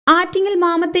Attingal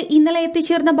mammoth ഇന്നലെ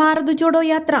എത്തിച്ചേർന്ന ഭാരത് ജോഡോ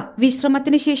യാത്ര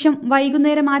വിശ്രമത്തിനു ശേഷം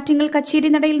വൈകുന്നേരം ആറ്റിങ്ങൽ കച്ചേരി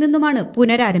നടയിൽ നിന്നുമാണ്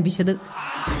പുനരാരംഭിച്ചത്.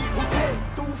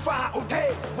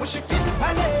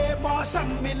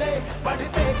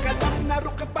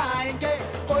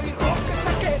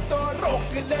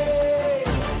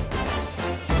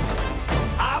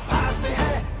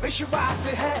 विश्वास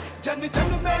है जन जन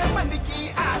में मन की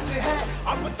आस है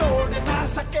अब तोड़ ना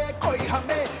सके कोई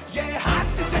हमें ये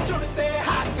हाथ से जुड़ते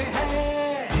हाथ हैं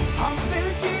हम दिल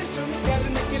की सुनकर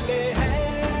निकले हैं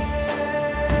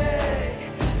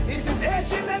इस देश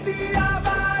ने दी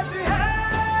आवाज है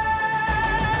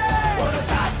बोलो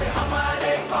साथ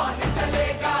हमारे कौन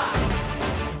चलेगा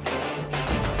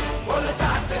बोलो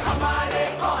साथ हमारे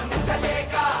कौन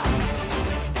चलेगा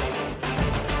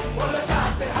बोलो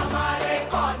साथ हमारे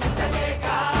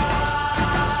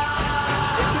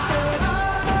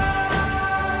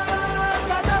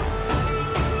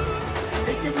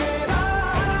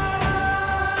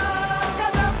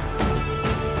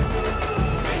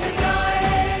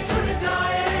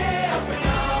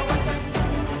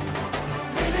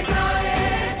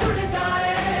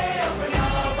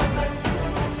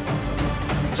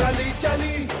चली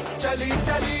चली चली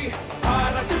चली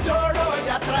भारत जोड़ो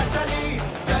यात्रा चली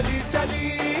चली चली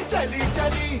चली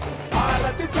चली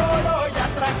भारत जोड़ो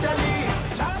यात्रा चली.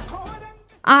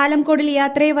 ആലംകോടിൽ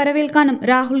യാത്രയെ വരവേൽക്കാനും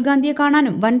രാഹുൽ ഗാന്ധിയെ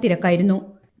കാണാനും വൻ തിരക്കായിരുന്നു.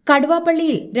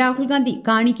 കടുവാപ്പള്ളിയിൽ രാഹുൽ ഗാന്ധി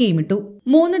കാണിക്കയുമിട്ടു.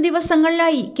 3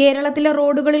 ദിവസങ്ങളിലായി കേരളത്തിലെ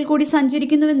റോഡുകളിൽ കൂടി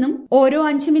സഞ്ചരിക്കുന്നുവെന്നും ഓരോ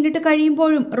 5 മിനിറ്റ്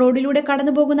കഴിയുമ്പോഴും റോഡിലൂടെ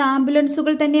കടന്നുപോകുന്ന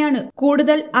ആംബുലൻസുകൾ തന്നെയാണ്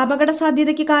കൂടുതൽ അപകട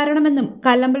സാധ്യതയ്ക്ക് കാരണമെന്നും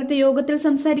കല്ലമ്പലത്തെ യോഗത്തിൽ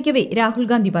സംസാരിക്കവേ രാഹുൽ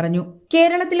ഗാന്ധി പറഞ്ഞു.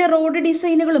 കേരളത്തിലെ റോഡ്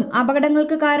ഡിസൈനുകളും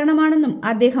അപകടങ്ങൾക്ക് കാരണമാണെന്നും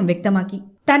അദ്ദേഹം വ്യക്തമാക്കി.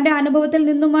 തന്റെ അനുഭവത്തിൽ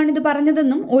നിന്നുമാണിത്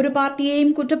പറഞ്ഞതെന്നും ഒരു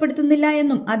പാർട്ടിയെയും കുറ്റപ്പെടുത്തുന്നില്ല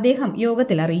എന്നും അദ്ദേഹം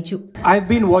യോഗത്തിൽ അറിയിച്ചു.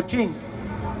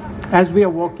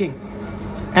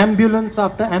 Ambulance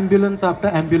after ambulance after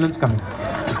ambulance coming.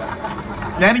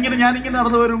 ഞാനിങ്ങനെ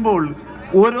നടന്നു വരുമ്പോൾ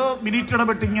ഓരോ മിനിറ്റ്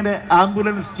ഇടപെട്ട് ഇങ്ങനെ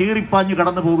ആംബുലൻസ് ചീറിപ്പാഞ്ഞു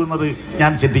കടന്നു പോകുന്നത്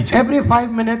ഞാൻ ശ്രദ്ധിച്ചു. Every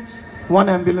 5 minutes one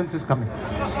ambulance is coming.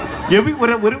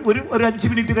 ഒരു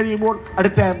 5 മിനിറ്റ് കഴിയുമ്പോൾ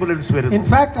അടുത്ത ആംബുലൻസ് വരുന്നു. In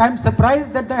fact, I am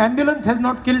surprised that the ambulance has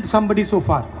not killed somebody so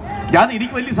far.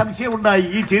 എനിക്ക് വലിയ സംശയമുണ്ടായി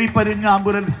ഈ ചീറിപ്പരിഞ്ഞ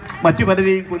ആംബുലൻസ് മറ്റു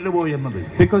പലരെയും കൊല്ലുപോയി എന്നത്.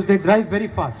 Because they drive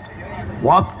very fast.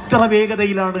 അത്ര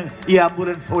വേഗതയിലാണ് ഈ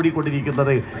ambulance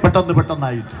ഓടിക്കൊണ്ടിരിക്കുന്നത്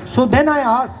പെട്ടെന്നായിട്ട്. So then I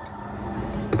asked,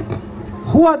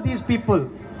 who are these people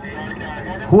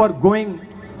who are going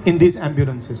in these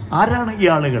ambulances? ആരാണ് ഈ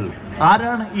ആളുകൾ,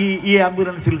 ആരാണ് ഈ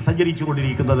ആംബുലൻസിൽ സഞ്ചരിച്ചു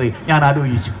കൊണ്ടിരിക്കുന്നത് ഞാൻ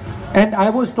ആലോചിച്ചു. And I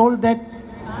was told that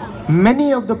many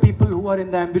of the people who are in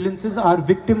the ambulances are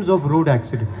victims of road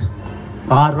accidents.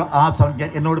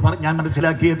 എന്നോട് ഞാൻ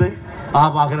മനസ്സിലാക്കിയത് ആ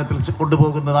വാഹനത്തിൽ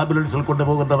കൊണ്ടുപോകുന്നത് ആംബുലൻസിൽ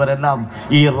കൊണ്ടുപോകുന്നവരെല്ലാം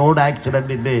ഈ റോഡ്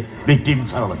ആക്സിഡന്റിന്റെ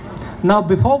വിക്ടിംസ് ആണ്. Now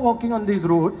before walking on these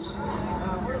roads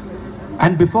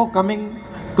and before coming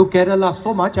to Kerala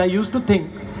so much, I used to think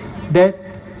that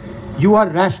you are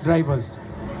rash drivers.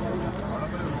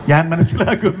 ഞാൻ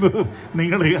മനസ്സിലാക്കുന്നു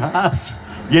നിങ്ങൾ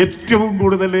ഏറ്റവും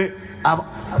കൂടുതൽ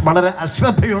വളരെ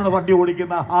അശ്രദ്ധയോടെ വണ്ടി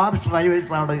ഓടിക്കുന്ന ഹാർഷ്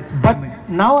ഡ്രൈവേഴ്സ് ആണ്. But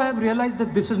now I have realized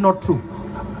that this is not true.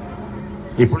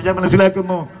 ഇപ്പോൾ ഞാൻ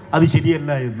മനസ്സിലാക്കുന്നു അത്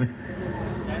ശരിയല്ല എന്ന്.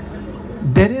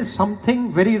 There is something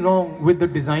very wrong with the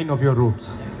design of your roads.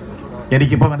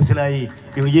 എനിക്കിപ്പോൾ മനസ്സിലായി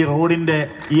ഈ റോഡിന്റെ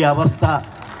ഈ അവസ്ഥ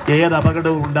ഏത്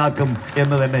അപകടവും ഉണ്ടാക്കും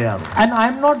എന്ന് തന്നെയാണ്. And I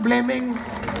am not blaming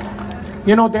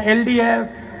the LDF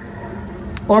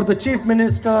or the chief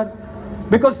minister,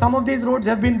 because some of these roads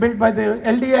have been built by the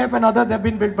LDF and others have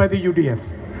been built by the UDF.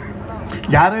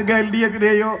 ഞാനൊക്കെ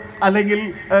LDFനെയോ അല്ലെങ്കിൽ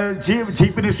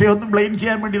ചീഫ് മിനിസ്റ്ററെയോ ഒന്നും blame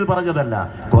ചെയ്യാൻ വേണ്ടി ഇത് പറഞ്ഞതല്ല.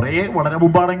 വളരെ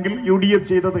മുമ്പാണെങ്കിൽ UDF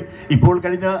ചെയ്തത്, ഇപ്പോൾ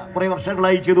കഴിഞ്ഞ കുറേ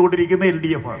വർഷങ്ങളായി ചെയ്തുകൊണ്ടിരിക്കുന്ന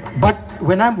LDF ആണ്. But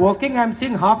when I'm walking, I'm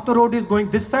seeing half the road is going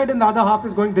this side and the other half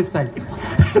is going this side.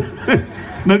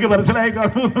 നിങ്ങൾക്ക് മനസ്സിലായി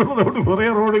കാണുന്നതുകൊണ്ട് കുറേ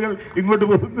റോഡുകൾ ഇങ്ങോട്ട്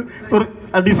പോകുന്നു.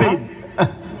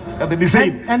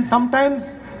 Design and sometimes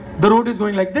the road is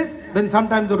going like this, then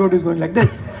sometimes the road is going like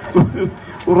this.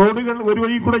 റോഡുകൾ ഒരു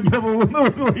വഴി കൂടെ ഇങ്ങനെ പോകുന്നു,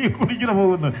 ഒരു വഴി കൂടെ ഇങ്ങനെ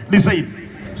പോകുന്നു. Design.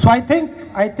 So I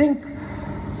think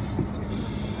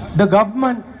the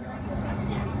government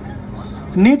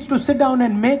needs to sit down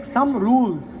and make some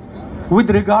rules with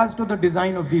regards to the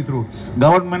design of these roads.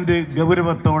 Government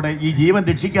ഗൗരവത്തോടെ ഈ ജീവൻ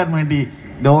രക്ഷിക്കാൻ വേണ്ടി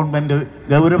ഗവൺമെന്റ്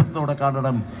ഗൗരവത്തോടെ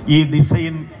കാണണം. ഈ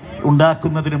ഡിസൈൻ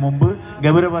ഉണ്ടാക്കുന്നതിന് മുമ്പ്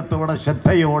ഗൗരവത്തോടെ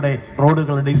ശ്രദ്ധയോടെ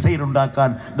റോഡുകൾ ഡിസൈൻ ഉണ്ടാക്കാൻ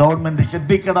ഗവൺമെന്റ്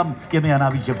ശ്രദ്ധിക്കണം എന്ന് ഞാൻ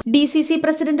ആവശ്യപ്പെട്ടു. DCC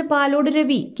president Palode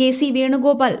Ravi, KC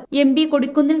Venugopal, MP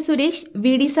Kodikunnil Suresh,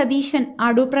 VD Satheesan,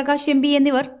 Adoor Prakash MP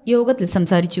എന്നിവർ യോഗത്തിൽ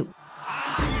സംസാരിച്ചു.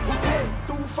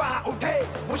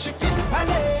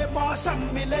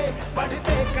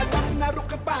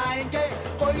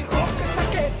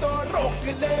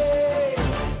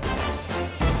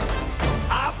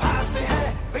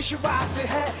 विश्वास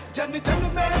है, जन जन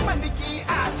में मन की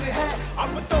आस है,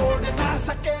 अब तोड़ ना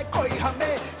सके कोई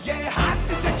हमें, ये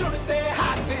हाथ से जुड़ते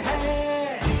हाथ हैं,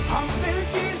 हम दिल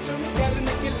की सुनकर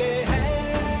निकले हैं,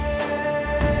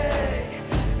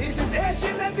 इस देश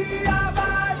ने दी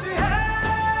आवाज है,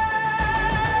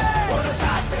 बोलो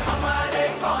साथ हमारे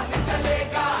कौन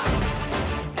चलेगा,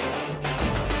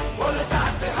 बोलो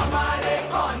साथ हमारे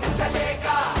कौन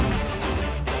चलेगा,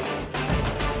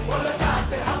 बोलो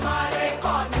साथ हमारे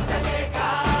कौन चलेगा।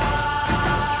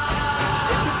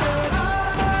 एक तेरा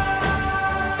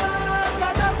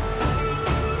कदम,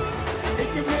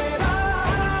 एक मेरा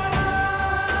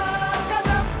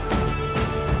कदम,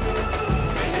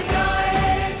 मिल जाए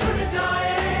जुड़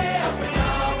जाए अपना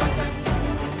वतन,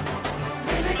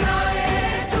 मिल जाए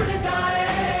जुड़ जाए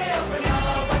अपना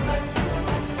वतन।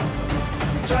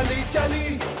 चली चली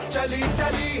चली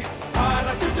चली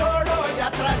भारत जोड़ो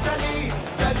यात्रा चली,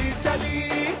 चली चली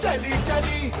चली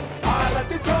चली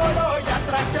भारत जोड़ो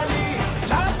यात्रा चली,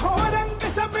 लाखों रंग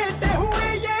समेटे हुए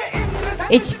ये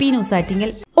इंद्रधनुष। HP news Attingal.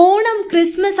 Onam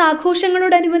Christmas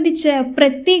ആഘോഷങ്ങളോടനുബന്ധിച്ച്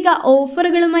പ്രത്യേക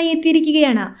ഓഫറുകളുമായി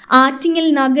എത്തിയിരിക്കുകയാണ് Attingal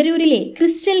നഗരൂരിലെ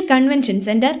crystal convention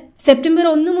centre. September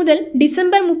 1 മുതൽ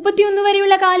ഡിസംബർ 31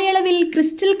 വരെയുള്ള കാലയളവിൽ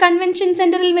ക്രിസ്റ്റൽ കൺവെൻഷൻ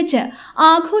സെന്ററിൽ വെച്ച്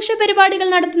ആഘോഷ പരിപാടികൾ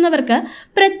നടത്തുന്നവർക്ക്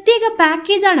പ്രത്യേക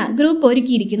പാക്കേജാണ് ഗ്രൂപ്പ്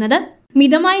ഒരുക്കിയിരിക്കുന്നത്.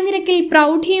 മിതമായ നിരക്കിൽ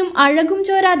പ്രൗഢിയും അഴകും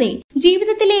ചോരാതെ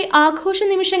ജീവിതത്തിലെ ആഘോഷ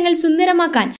നിമിഷങ്ങൾ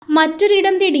സുന്ദരമാക്കാൻ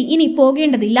മറ്റൊരിടം തേടി ഇനി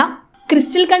പോകേണ്ടതില്ല.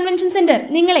 ക്രിസ്റ്റൽ കൺവെൻഷൻ സെന്റർ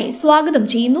നിങ്ങളെ സ്വാഗതം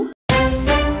ചെയ്യുന്നു.